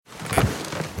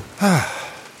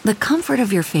The comfort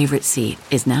of your favorite seat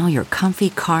is now your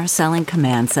comfy car selling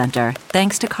command center,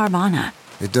 thanks to Carvana.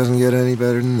 It doesn't get any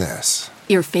better than this.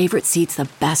 Your favorite seat's the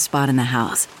best spot in the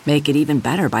house. Make it even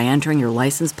better by entering your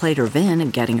license plate or VIN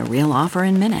and getting a real offer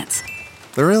in minutes.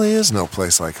 There really is no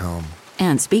place like home.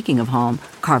 And speaking of home,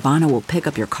 Carvana will pick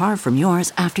up your car from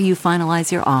yours after you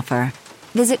finalize your offer.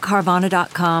 Visit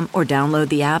Carvana.com or download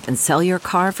the app and sell your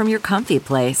car from your comfy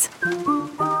place.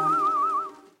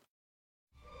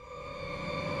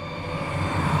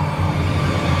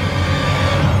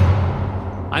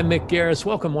 I'm Mick Garris.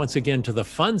 Welcome once again to the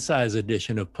fun-size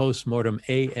edition of Postmortem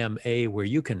AMA, where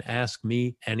you can ask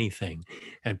me anything.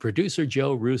 And producer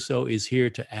Joe Russo is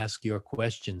here to ask your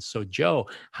questions. So, Joe,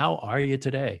 how are you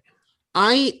today?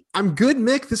 I'm good,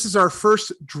 Mick. This is our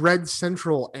first Dread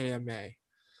Central AMA.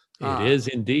 It is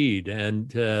indeed. And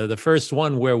the first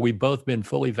one where we've both been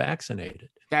fully vaccinated.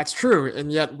 That's true.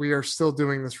 And yet we are still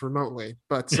doing this remotely.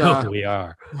 But we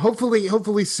are.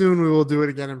 Hopefully soon we will do it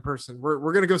again in person.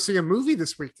 We're going to go see a movie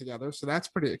this week together. So that's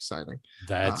pretty exciting.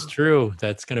 That's true.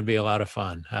 That's going to be a lot of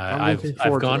fun.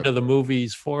 I've gone to the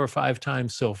movies 4 or 5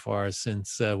 times so far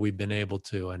since we've been able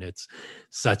to. And it's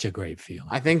such a great feeling.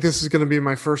 I think this is going to be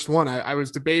my first one. I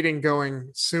was debating going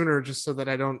sooner just so that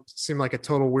I don't seem like a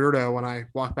total weirdo when I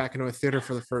walk back into a theater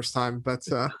for the first time. But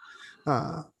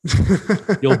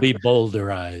you'll be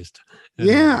boulderized.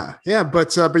 Yeah.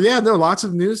 But yeah, no, lots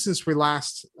of news since we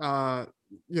last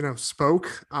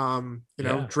spoke.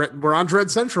 We're on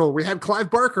Dread Central. We had Clive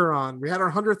Barker on. We had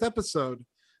our 100th episode.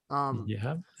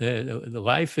 The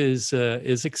life is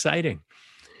exciting.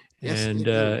 Yes, and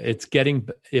it's getting,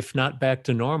 if not back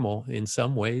to normal, in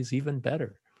some ways even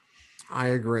better. I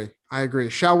agree.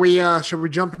 Shall we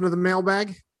jump into the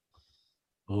mailbag?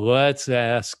 Let's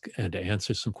ask and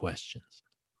answer some questions.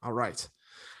 All right.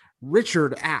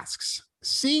 Richard asks,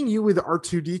 seeing you with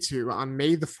R2-D2 on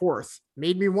May the 4th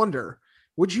made me wonder,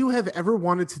 would you have ever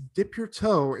wanted to dip your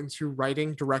toe into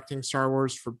writing, directing Star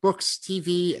Wars for books,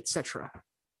 TV, etc.?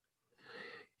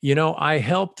 You know, I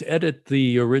helped edit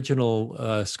the original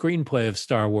screenplay of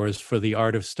Star Wars for the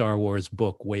Art of Star Wars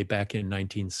book way back in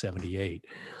 1978.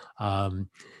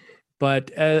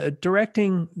 But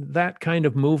directing that kind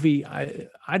of movie,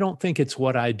 I don't think it's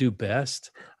what I do best.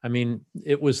 I mean,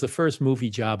 it was the first movie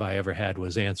job I ever had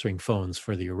was answering phones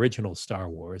for the original Star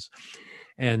Wars.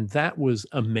 And that was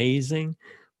amazing.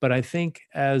 But I think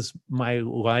as my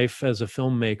life as a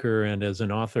filmmaker and as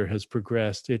an author has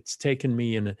progressed, it's taken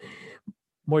me in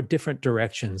more different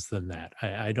directions than that.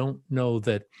 I don't know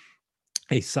that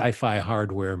a sci-fi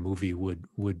hardware movie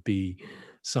would be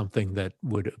something that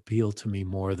would appeal to me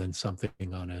more than something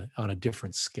on a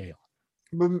different scale.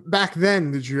 But back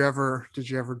then, did you ever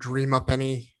dream up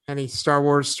any Star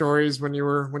Wars stories when you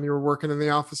were working in the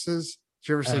offices? Did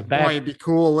you ever say, boy, it'd be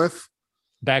cool if?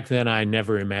 Back then, I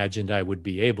never imagined I would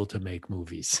be able to make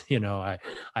movies. You know,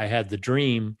 I had the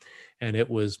dream, and it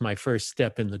was my first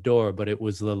step in the door, but it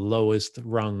was the lowest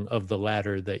rung of the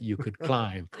ladder that you could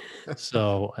climb.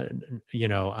 So,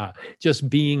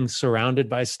 just being surrounded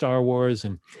by Star Wars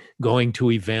and going to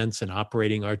events and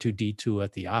operating R2-D2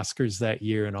 at the Oscars that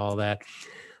year and all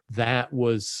that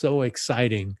was so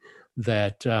exciting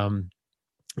that,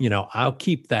 I'll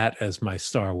keep that as my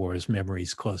Star Wars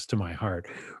memories close to my heart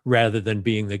rather than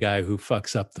being the guy who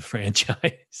fucks up the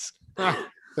franchise.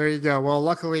 There you go. Well,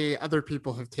 luckily other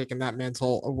people have taken that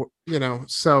mantle,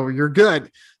 so you're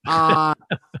good.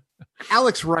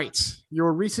 Alex writes,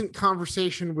 your recent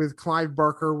conversation with Clive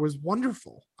Barker was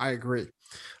wonderful. I agree.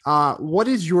 What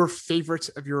is your favorite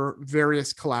of your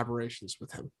various collaborations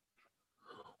with him?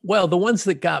 Well, the ones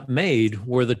that got made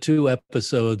were the 2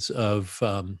 episodes of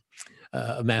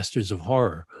Masters of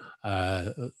Horror,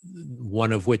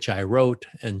 one of which I wrote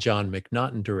and John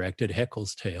McNaughton directed,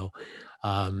 Heckle's Tale.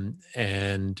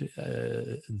 And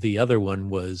the other one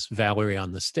was Valerie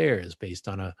on the Stairs, based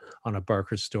on a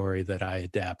Barker story that I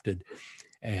adapted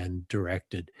and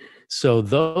directed. So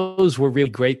those were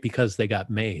really great because they got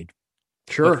made.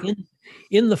 Sure.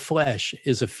 In the Flesh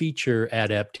is a feature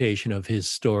adaptation of his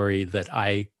story that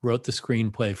I wrote the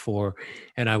screenplay for,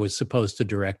 and I was supposed to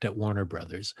direct at Warner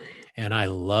Brothers. And I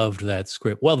loved that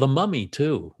script. Well, The Mummy,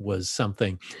 too, was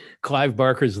something. Clive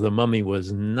Barker's The Mummy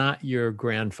was not your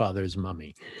grandfather's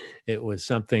mummy. It was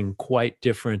something quite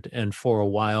different. And for a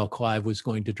while, Clive was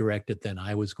going to direct it. Then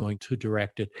I was going to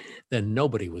direct it. Then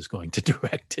nobody was going to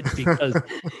direct it because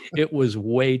it was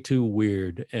way too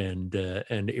weird and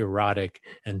erotic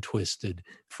and twisted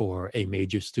for a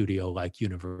major studio like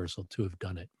Universal to have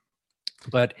done it.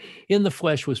 But In the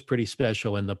Flesh was pretty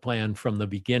special, and the plan from the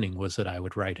beginning was that I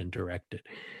would write and direct it.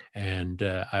 And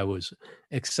I was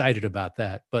excited about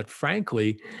that. But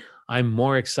frankly, I'm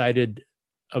more excited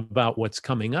about what's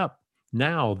coming up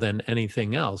now than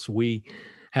anything else. We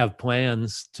have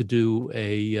plans to do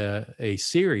a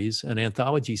series, an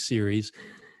anthology series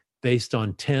based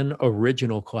on 10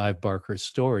 original Clive Barker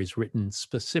stories written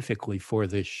specifically for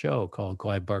this show called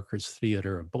Clive Barker's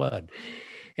Theater of Blood.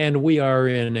 And we are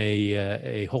in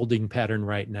a holding pattern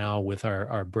right now with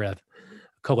our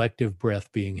collective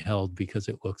breath being held, because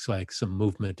it looks like some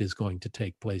movement is going to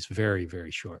take place very,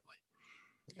 very shortly.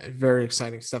 Very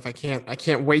exciting stuff. I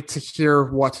can't wait to hear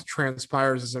what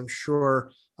transpires, as I'm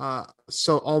sure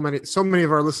so many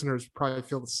of our listeners probably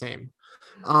feel the same.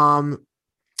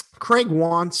 Craig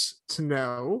wants to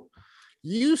know,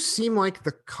 you seem like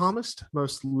the calmest,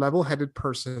 most level-headed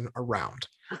person around.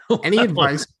 Any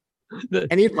advice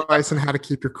on how to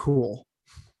keep your cool?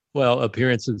 Well,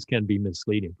 appearances can be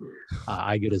misleading.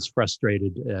 I get as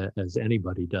frustrated as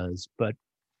anybody does. But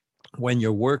when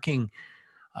you're working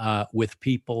with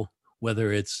people,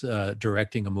 whether it's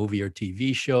directing a movie or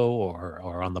TV show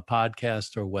or on the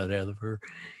podcast or whatever,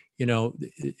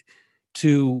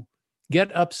 to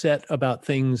get upset about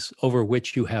things over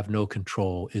which you have no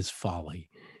control is folly.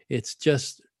 It's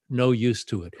just no use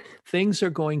to it. Things are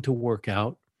going to work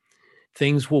out.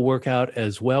 Things will work out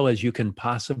as well as you can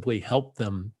possibly help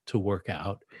them to work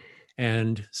out.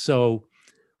 And so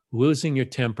losing your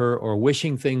temper or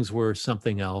wishing things were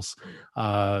something else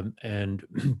and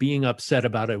being upset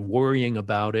about it, worrying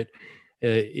about it,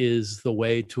 is the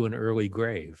way to an early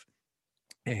grave.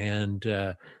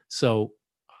 And so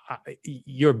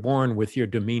you're born with your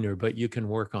demeanor, but you can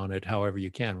work on it however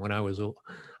you can. When I was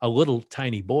a little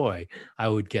tiny boy, I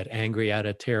would get angry at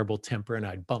a terrible temper, and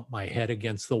I'd bump my head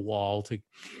against the wall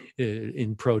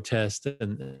in protest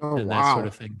and that sort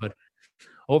of thing. But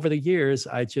over the years,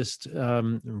 I just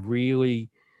really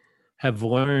have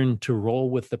learned to roll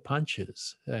with the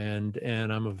punches, and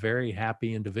I'm a very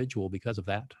happy individual because of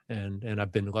that. And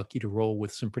I've been lucky to roll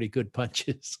with some pretty good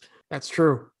punches. That's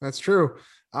true.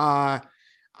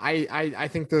 I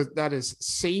think that is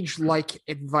sage-like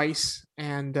advice,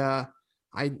 and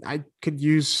I could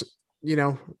use,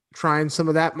 trying some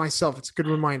of that myself. It's a good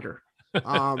reminder.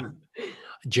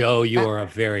 Joe, you are a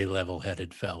very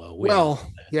level-headed fellow.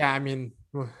 Yeah, I mean,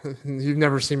 you've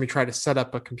never seen me try to set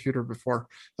up a computer before.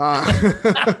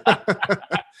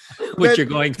 Which you're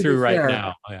going through right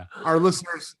now. Yeah. Our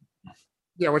listeners,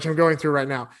 which I'm going through right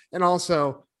now. And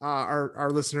also,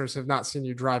 our listeners have not seen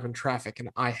you drive in traffic,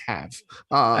 and I have.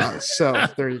 So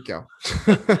there you go.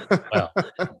 Well,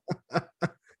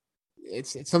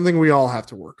 it's something we all have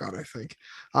to work on, I think.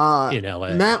 In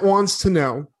LA. Matt wants to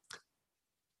know.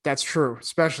 That's true,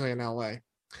 especially in LA.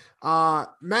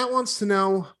 Matt wants to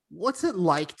know, what's it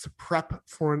like to prep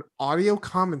for an audio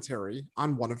commentary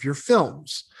on one of your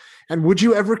films? And would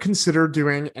you ever consider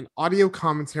doing an audio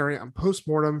commentary on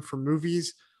Postmortem for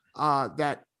movies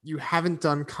that you haven't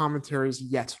done commentaries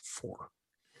yet for?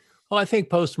 Well, I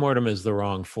think Postmortem is the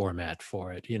wrong format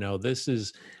for it. This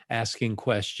is asking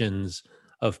questions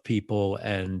of people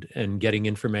and getting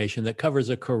information that covers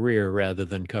a career rather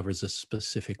than covers a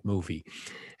specific movie.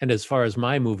 And as far as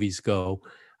my movies go,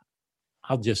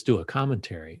 I'll just do a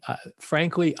commentary.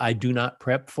 Frankly, I do not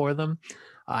prep for them.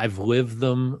 I've lived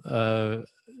them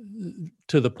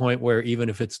to the point where even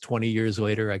if it's 20 years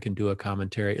later, I can do a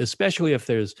commentary, especially if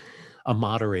there's a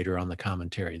moderator on the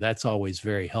commentary. That's always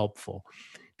very helpful,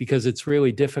 because it's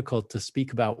really difficult to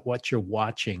speak about what you're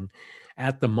watching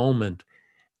at the moment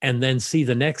and then see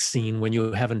the next scene when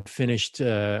you haven't finished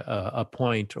a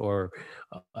point or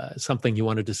something you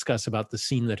want to discuss about the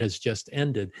scene that has just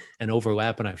ended and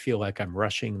overlap, and I feel like I'm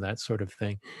rushing, that sort of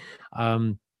thing.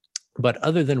 But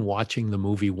other than watching the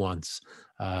movie once,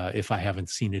 if I haven't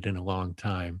seen it in a long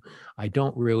time, I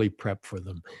don't really prep for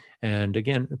them. And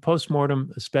again,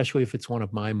 Postmortem, especially if it's one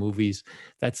of my movies,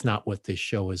 that's not what this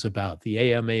show is about.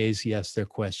 The AMAs, yes, they're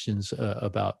questions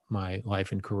about my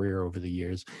life and career over the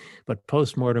years, but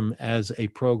Postmortem as a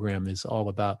program is all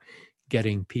about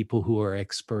getting people who are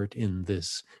expert in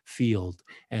this field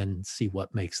and see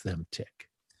what makes them tick.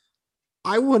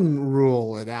 I wouldn't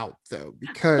rule it out, though,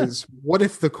 because what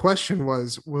if the question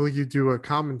was, will you do a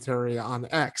commentary on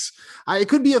X? It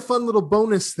could be a fun little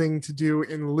bonus thing to do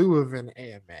in lieu of an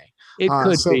AMA. It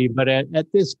could be, but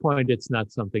at this point, it's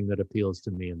not something that appeals to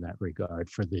me in that regard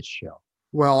for this show.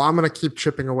 Well, I'm going to keep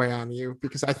chipping away on you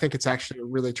because I think it's actually a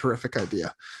really terrific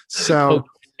idea. So,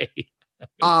 okay.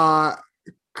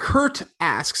 Kurt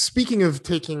asks, speaking of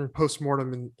taking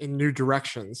Postmortem in new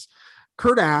directions,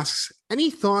 Kurt asks,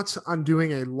 any thoughts on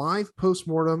doing a live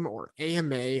postmortem or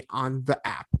AMA on the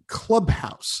app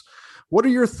Clubhouse? What are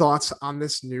your thoughts on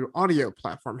this new audio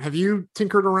platform? Have you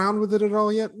tinkered around with it at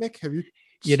all yet, Mick? Have you?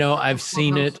 I've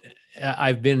seen it,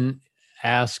 I've been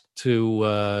asked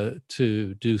to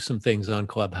do some things on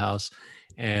Clubhouse,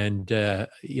 and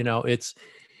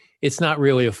it's not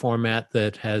really a format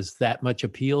that has that much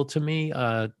appeal to me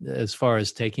as far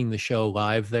as taking the show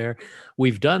live there.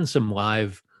 We've done some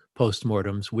live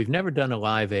postmortems. We've never done a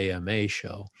live AMA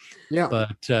show. Yeah.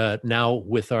 But now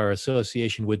with our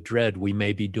association with Dread, we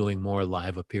may be doing more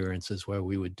live appearances where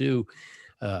we would do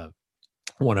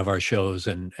one of our shows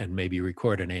and maybe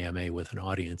record an AMA with an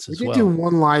audience as well. We did do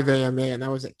one live AMA, and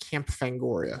that was at Camp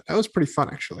Fangoria. That was pretty fun,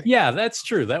 actually. Yeah, that's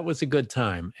true. That was a good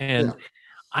time. And Yeah.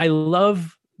 I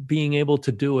love being able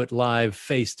to do it live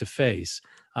face to face.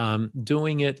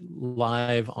 Doing it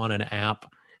live on an app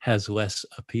has less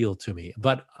appeal to me,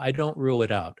 but I don't rule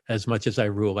it out as much as I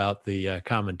rule out the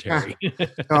commentary.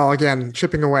 Oh, again,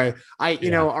 chipping away.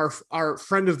 Our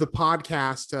friend of the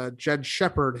podcast, Jed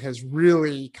Shepard, has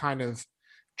really kind of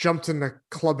jumped in the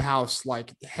Clubhouse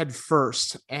like head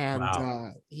first, and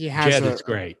Wow. he has Jed is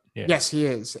great. Yeah. Yes, he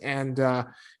is, and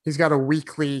he's got a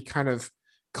weekly kind of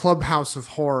Clubhouse of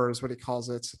Horror, is what he calls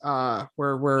it,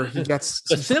 where he gets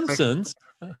The Simpsons.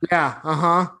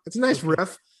 Yeah, it's a nice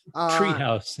riff.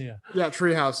 Treehouse,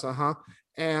 Treehouse,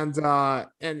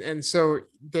 and so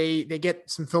they get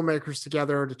some filmmakers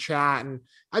together to chat, and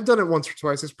I've done it once or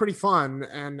twice. It's pretty fun,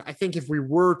 and I think if we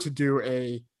were to do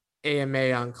a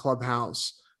AMA on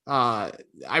Clubhouse,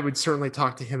 I would certainly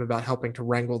talk to him about helping to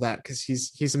wrangle that, because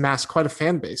he's amassed quite a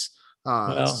fan base.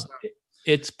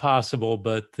 It's possible,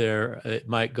 but it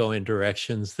might go in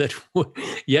directions that,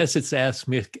 yes, it's Ask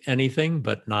Me Anything,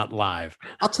 but not live.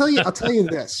 I'll tell you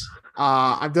this.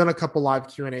 I've done a couple live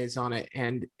Q&As on it,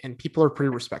 and people are pretty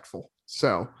respectful.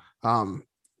 So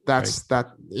that's right.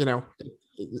 that.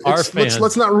 Our fans.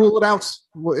 Let's not rule it out.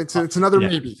 It's another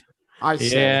maybe. I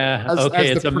say. Yeah.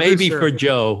 Okay. It's a maybe for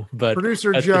Joe, but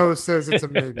producer Joe says it's a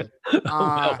maybe.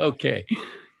 Well, okay.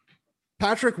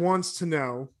 Patrick wants to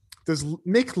know: does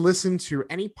Mick listen to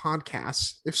any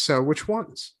podcasts? If so, which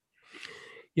ones?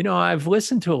 I've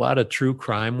listened to a lot of true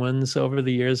crime ones over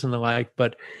the years and the like,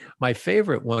 but my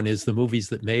favorite one is The Movies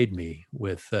That Made Me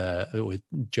with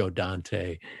Joe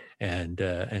Dante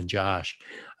and Josh.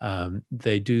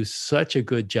 They do such a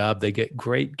good job. They get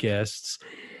great guests,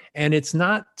 and it's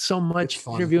not so much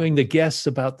interviewing the guests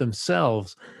about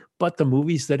themselves, but the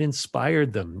movies that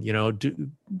inspired them.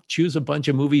 Choose a bunch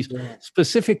of movies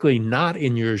specifically not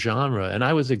in your genre. And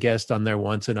I was a guest on there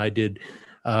once, and I did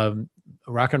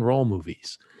rock and roll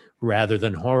movies rather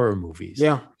than horror movies.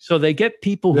 Yeah. So they get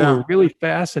people who are really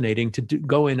fascinating to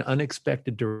go in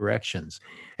unexpected directions,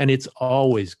 and it's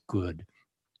always good.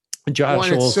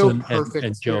 Josh Olson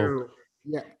and Joe.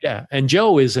 Yeah. And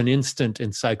Joe is an instant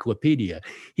encyclopedia.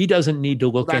 He doesn't need to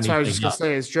look anything up. That's what I was just going to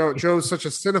say, is Joe's such a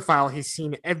cinephile. He's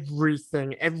seen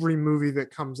everything, every movie that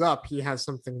comes up. He has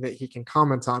something that he can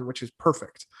comment on, which is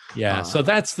perfect. Yeah. So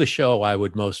that's the show I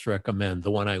would most recommend,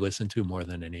 the one I listen to more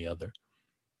than any other.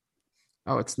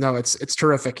 Oh, it's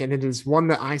terrific. And it is one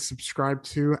that I subscribe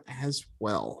to as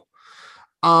well.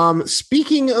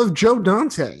 Speaking of Joe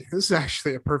Dante, this is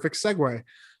actually a perfect segue.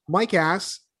 Mike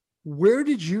asks, where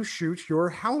did you shoot your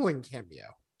Howling cameo?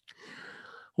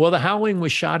 Well, The Howling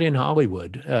was shot in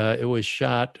Hollywood. It was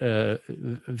shot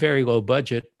very low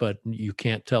budget, but you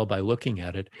can't tell by looking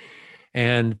at it.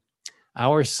 And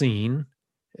our scene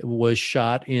was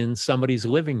shot in somebody's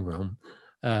living room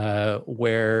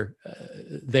where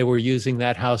they were using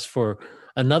that house for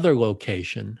another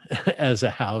location as a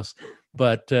house,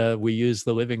 but we used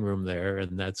the living room there,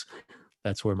 and that's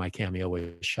where my cameo was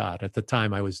shot. At the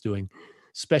time, I was doing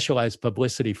specialized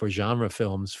publicity for genre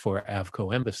films for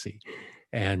Avco Embassy,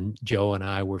 and Joe and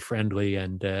I were friendly,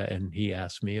 and he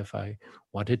asked me if I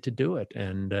wanted to do it,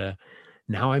 and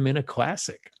now I'm in a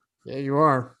classic. Yeah, you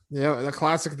are. Yeah, a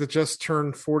classic that just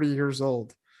turned 40 years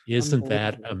old. Isn't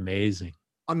that amazing?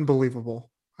 Unbelievable.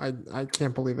 I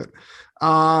can't believe it.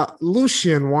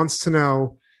 Lucian wants to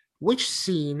know, which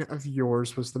scene of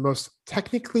yours was the most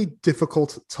technically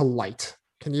difficult to light?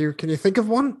 Can you think of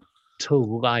one? To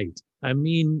light. I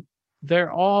mean,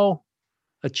 they're all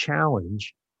a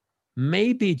challenge.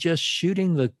 Maybe just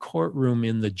shooting the courtroom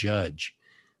in The Judge,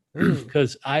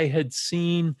 because I had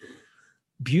seen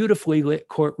beautifully lit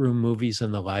courtroom movies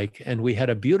and the like, and we had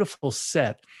a beautiful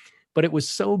set, but it was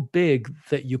so big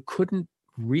that you couldn't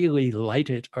really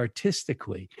light it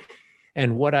artistically.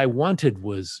 And what I wanted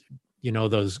was,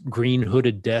 those green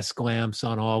hooded desk lamps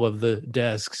on all of the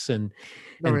desks and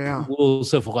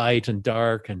pools of light and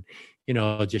dark and,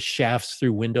 just shafts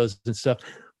through windows and stuff.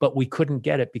 But we couldn't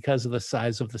get it because of the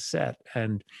size of the set.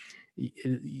 And,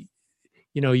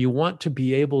 you want to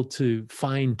be able to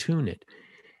fine tune it.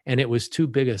 and it was too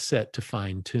big a set to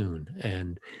fine tune,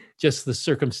 and just the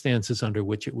circumstances under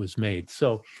which it was made.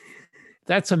 So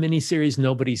that's a miniseries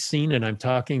nobody's seen, and I'm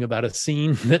talking about a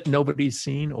scene that nobody's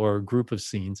seen, or a group of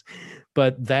scenes,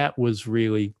 but that was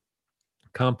really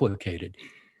complicated.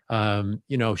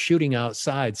 Shooting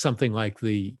outside, something like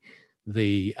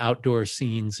the outdoor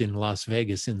scenes in Las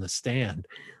Vegas in the Stand,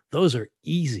 those are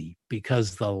easy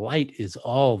because the light is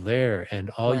all there, and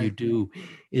all you do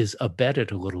is abet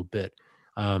it a little bit.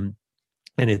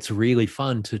 And it's really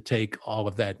fun to take all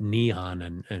of that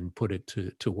neon and put it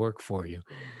to work for you.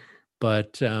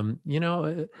 But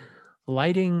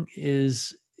lighting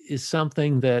is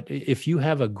something that if you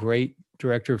have a great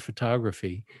director of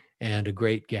photography and a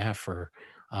great gaffer,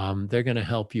 they're going to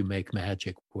help you make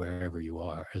magic wherever you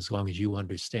are, as long as you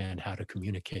understand how to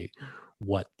communicate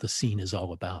what the scene is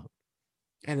all about.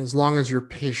 And as long as you're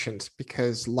patient,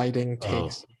 because lighting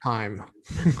takes time.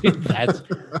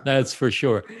 That's for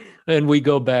sure. And we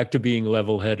go back to being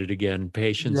level-headed again,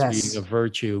 patience being a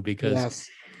virtue, because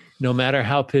no matter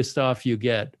how pissed off you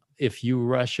get, if you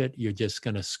rush it, you're just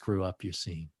going to screw up your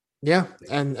scene. Yeah.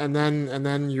 And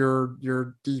then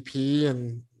your DP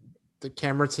and the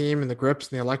camera team and the grips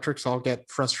and the electrics all get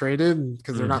frustrated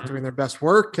because they're not doing their best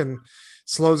work, and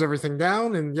slows everything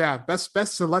down. And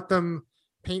best to let them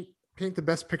paint the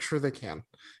best picture they can.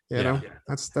 You know,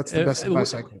 that's the best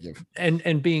advice I can give.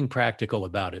 And being practical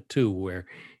about it too, where,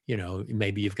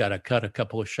 maybe you've got to cut a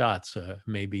couple of shots,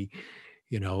 maybe,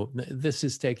 this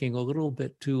is taking a little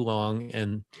bit too long,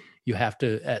 and you have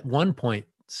to at one point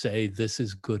say, this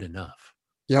is good enough.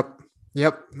 Yep.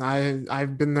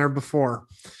 I've been there before,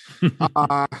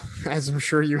 as I'm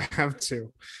sure you have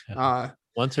too.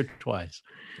 Once or twice.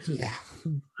 Yeah.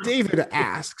 David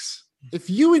asks,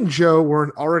 if you and Joe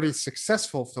weren't already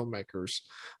successful filmmakers,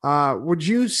 would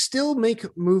you still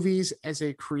make movies as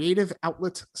a creative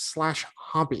outlet /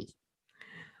 hobby?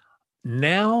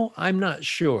 Now, I'm not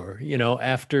sure.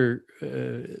 After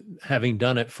having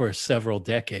done it for several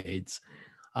decades,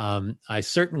 I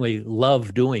certainly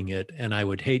love doing it, and I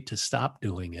would hate to stop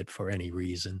doing it for any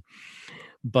reason.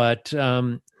 But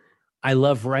I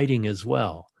love writing as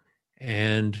well.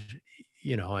 And,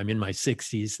 I'm in my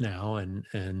 60s now,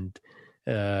 and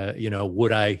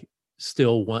would I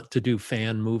still want to do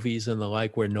fan movies and the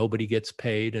like, where nobody gets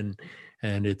paid and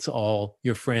it's all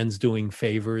your friends doing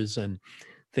favors and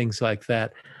things like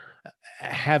that?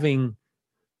 Having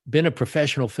been a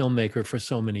professional filmmaker for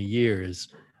so many years,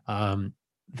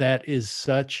 that is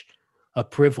such a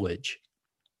privilege.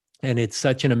 And it's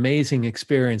such an amazing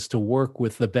experience to work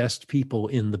with the best people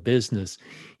in the business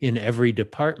in every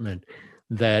department,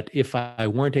 that if I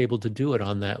weren't able to do it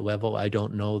on that level, I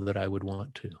don't know that I would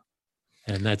want to.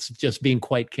 And that's just being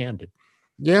quite candid.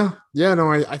 Yeah.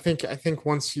 No, I think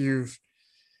once you've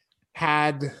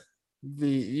had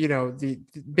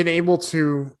been able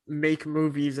to make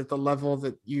movies at the level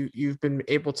that you've been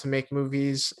able to make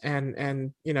movies,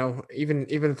 and even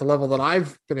at the level that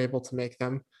I've been able to make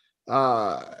them,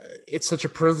 it's such a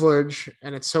privilege,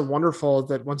 and it's so wonderful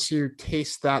that once you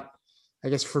taste that, I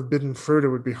guess, forbidden fruit, it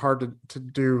would be hard to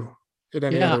do it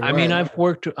any other way. I mean, I've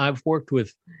worked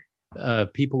with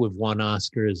people who've won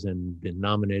Oscars and been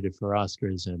nominated for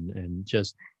Oscars, and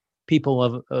just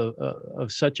people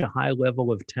of such a high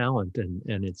level of talent,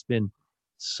 and it's been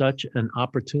such an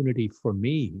opportunity for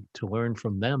me to learn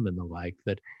from them and the like,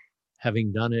 that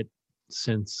having done it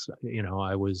since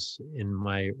I was in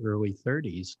my early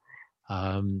 30s,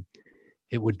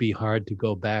 it would be hard to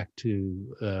go back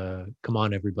to come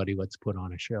on, everybody, let's put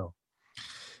on a show.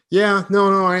 Yeah,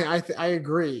 no, I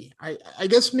agree. I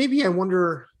guess maybe I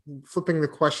wonder, flipping the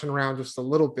question around just a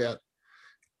little bit,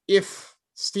 if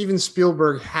Steven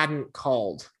Spielberg hadn't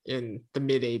called in the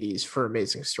mid 80s for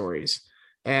Amazing Stories,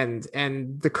 and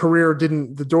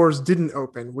the doors didn't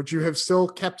open, would you have still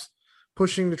kept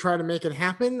pushing to try to make it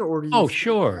happen? Or do you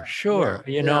sure.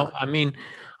 Yeah, I mean,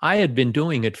 I had been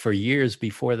doing it for years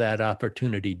before that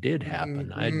opportunity did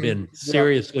happen. I'd been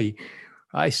seriously,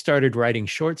 I started writing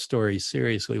short stories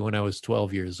seriously when I was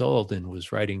 12 years old, and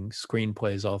was writing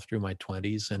screenplays all through my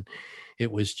 20s. And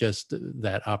it was just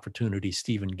that opportunity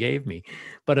Stephen gave me.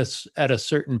 But at a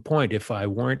certain point, if I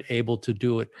weren't able to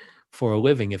do it for a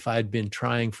living, if I'd been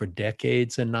trying for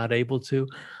decades and not able to,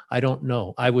 I don't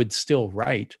know. I would still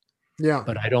write. Yeah.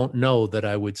 But I don't know that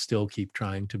I would still keep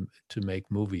trying to make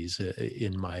movies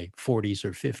in my 40s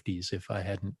or 50s if I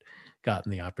hadn't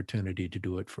gotten the opportunity to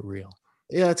do it for real.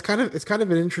 Yeah, it's kind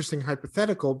of an interesting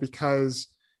hypothetical, because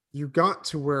you got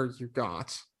to where you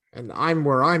got, and I'm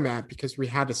where I'm at because we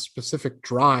had a specific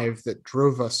drive that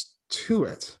drove us to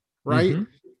it, right? Mm-hmm.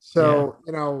 So,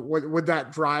 would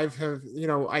that drive have,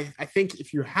 I think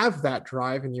if you have that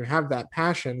drive and you have that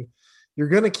passion, you're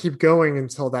going to keep going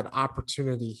until that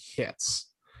opportunity hits.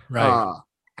 Right.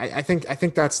 I think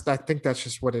that's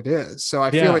just what it is. So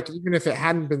I feel Yeah. like even if it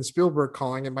hadn't been Spielberg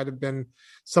calling, it might have been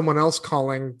someone else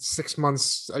calling 6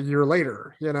 months, a year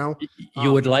later, You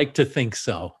would like to think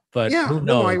so, but yeah, who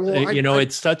no, knows?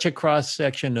 It's such a cross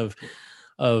section of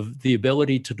the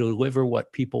ability to deliver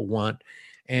what people want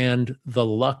and the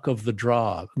luck of the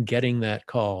draw, getting that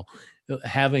call,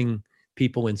 having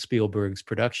people in Spielberg's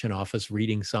production office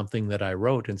reading something that I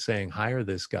wrote and saying, hire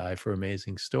this guy for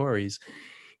amazing stories.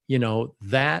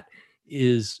 That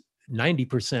is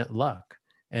 90% luck.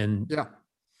 And yeah.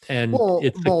 and Well,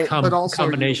 it's a but also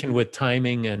combination with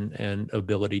timing and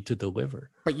ability to deliver.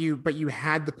 But you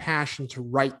had the passion to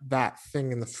write that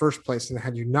thing in the first place, and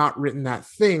had you not written that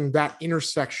thing, that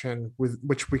intersection with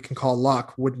which we can call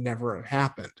luck would never have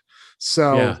happened.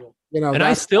 So Yeah. And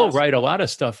I still write a lot of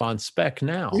stuff on spec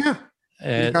now. Yeah,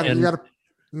 And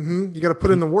you got to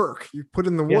put in the work. You put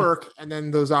in the Yeah. work, and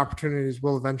then those opportunities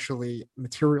will eventually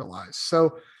materialize.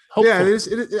 So hopefully, yeah, it is.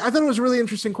 I thought it was a really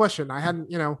interesting question. I hadn't,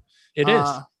 it is.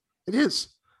 It is.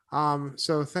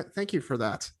 So thank you for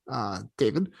that,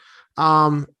 David.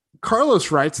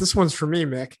 Carlos writes, this one's for me,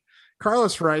 Mick.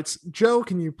 Carlos writes, Joe,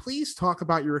 can you please talk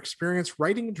about your experience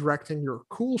writing and directing your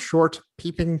cool short,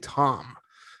 Peeping Tom?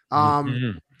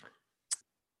 Mhm.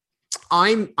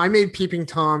 I made Peeping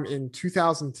Tom in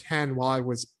 2010 while I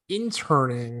was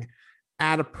interning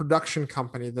at a production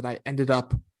company that I ended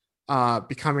up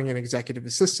becoming an executive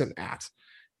assistant at.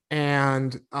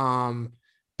 And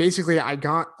basically, I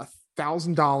got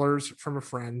 $1,000 from a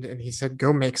friend, and he said,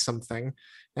 go make something.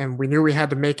 And we knew we had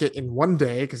to make it in one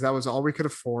day because that was all we could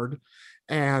afford.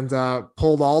 And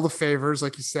pulled all the favors,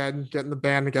 like you said, getting the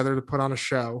band together to put on a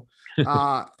show.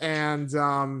 And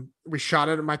we shot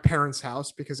it at my parents'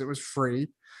 house because it was free.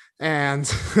 And,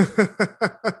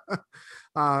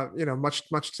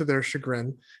 much to their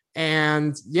chagrin.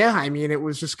 And yeah, I mean, it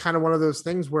was just kind of one of those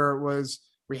things where it was,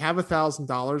 we have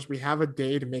 $1,000, we have a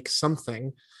day to make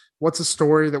something. What's a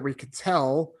story that we could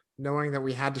tell, knowing that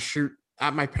we had to shoot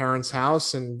at my parents'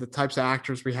 house and the types of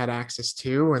actors we had access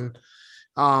to, and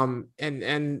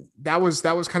that was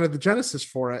kind of the genesis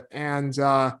for it. And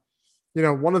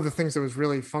one of the things that was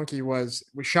really funky was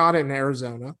we shot it in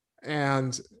Arizona,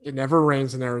 and it never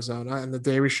rains in Arizona. And the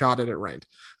day we shot it, it rained.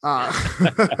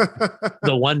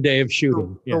 The one day of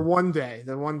shooting. The one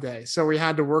day. So we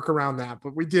had to work around that,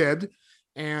 but we did.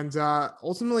 And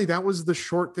ultimately, that was the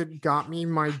short that got me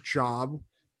my job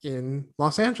in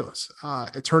Los Angeles.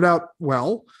 It turned out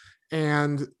well.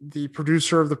 And the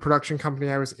producer of the production company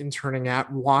I was interning at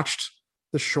watched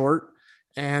the short.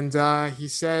 And he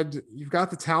said, you've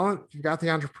got the talent, you've got the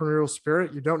entrepreneurial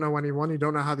spirit, you don't know anyone, you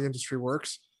don't know how the industry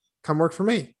works, come work for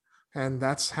me. And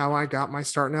that's how I got my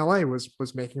start in LA,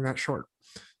 was making that short.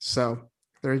 So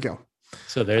there you go.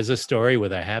 So there's a story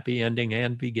with a happy ending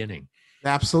and beginning.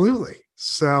 Absolutely.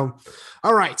 So,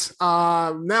 all right.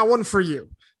 Now one for you.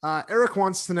 Eric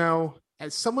wants to know,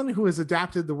 as someone who has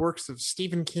adapted the works of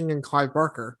Stephen King and Clive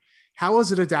Barker, how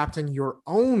is it adapting your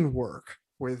own work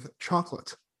with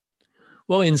Chocolate?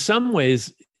 Well, in some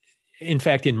ways, in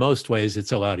fact, in most ways,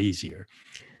 it's a lot easier.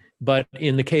 But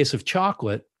in the case of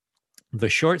Chocolate, the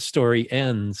short story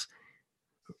ends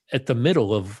at the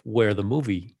middle of where the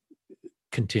movie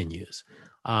continues.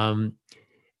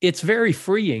 It's very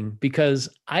freeing because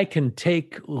I can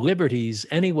take liberties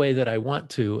any way that I want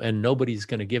to, and nobody's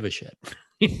going to give a shit,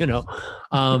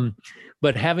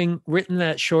 But having written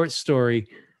that short story,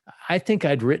 I think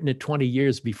I'd written it 20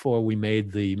 years before we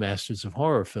made the Masters of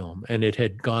Horror film, and it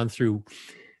had gone through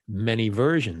many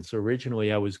versions.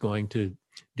 Originally, I was going to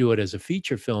do it as a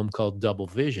feature film called Double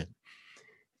Vision.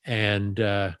 And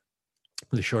the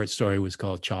short story was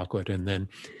called Chocolate. And then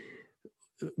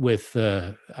with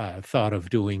thought of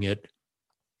doing it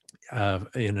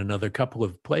in another couple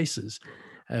of places,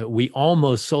 we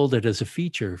almost sold it as a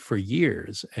feature for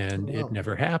years, and it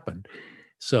never happened.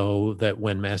 So that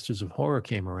when Masters of Horror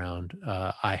came around,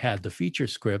 I had the feature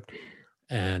script,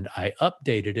 and I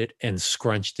updated it and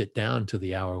scrunched it down to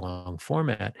the hour-long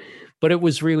format. But it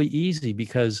was really easy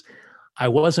because I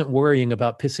wasn't worrying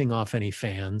about pissing off any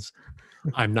fans.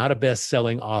 I'm not a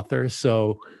best-selling author,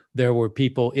 so there were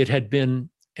people. It had been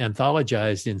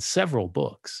anthologized in several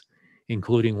books,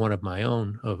 including one of my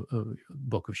own, a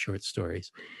book of short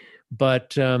stories.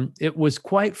 But it was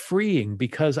quite freeing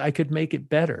because I could make it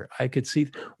better. I could see,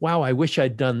 wow, I wish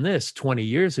I'd done this 20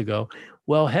 years ago.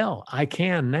 Well, hell, I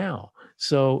can now.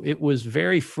 So it was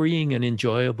very freeing and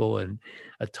enjoyable and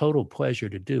a total pleasure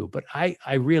to do. But I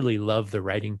really love the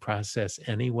writing process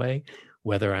anyway,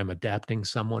 whether I'm adapting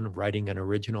someone, writing an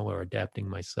original, or adapting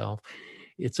myself.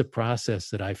 It's a process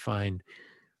that I find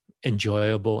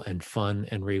enjoyable and fun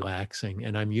and relaxing.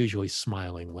 And I'm usually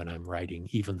smiling when I'm writing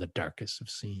even the darkest of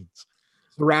scenes.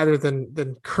 Rather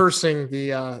than cursing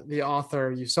the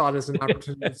author, you saw it as an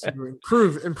opportunity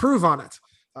to improve on it.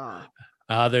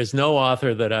 There's no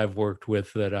author that I've worked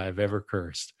with that I've ever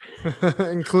cursed,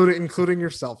 including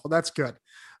yourself. Well, that's good.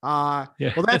 Well,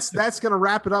 that's going to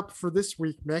wrap it up for this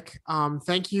week, Mick.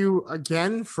 Thank you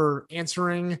again for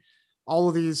answering all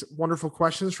of these wonderful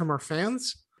questions from our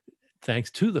fans.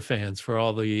 Thanks to the fans for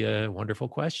all the wonderful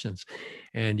questions.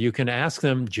 And you can ask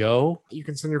them, Joe. You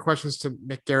can send your questions to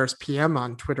Mick Garris PM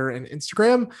on Twitter and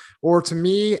Instagram, or to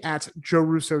me at Joe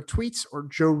Russo Tweets or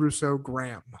Joe Russo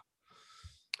Graham.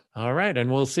 All right.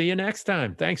 And we'll see you next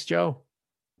time. Thanks, Joe.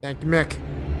 Thank you, Mick.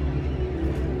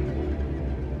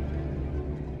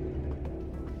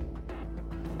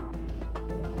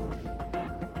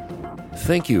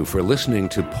 Thank you for listening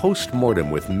to Postmortem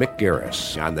with Mick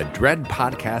Garris on the Dread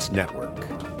Podcast Network.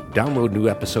 Download new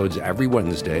episodes every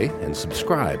Wednesday and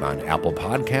subscribe on Apple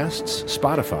Podcasts,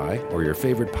 Spotify, or your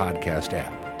favorite podcast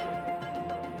app.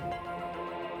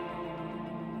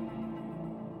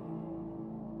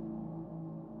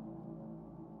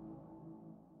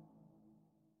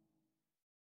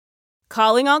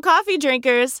 Calling all coffee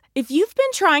drinkers. If you've been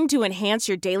trying to enhance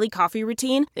your daily coffee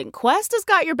routine, then Quest has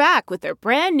got your back with their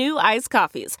brand new iced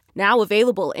coffees. Now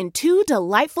available in 2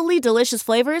 delightfully delicious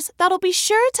flavors that'll be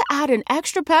sure to add an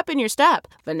extra pep in your step.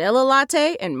 Vanilla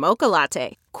latte and mocha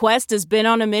latte. Quest has been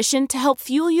on a mission to help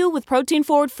fuel you with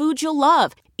protein-forward foods you'll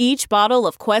love. Each bottle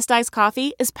of Quest iced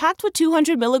coffee is packed with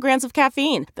 200 milligrams of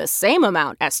caffeine, the same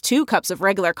amount as 2 cups of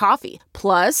regular coffee,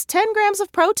 plus 10 grams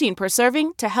of protein per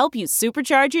serving to help you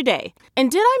supercharge your day.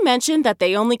 And did I mention that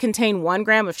they only contain 1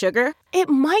 gram of sugar? It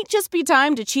might just be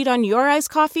time to cheat on your iced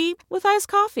coffee with iced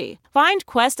coffee. Find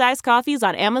Quest iced coffees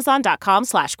on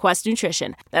Amazon.com/Quest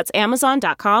Nutrition. That's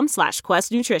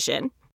Amazon.com/Quest Nutrition.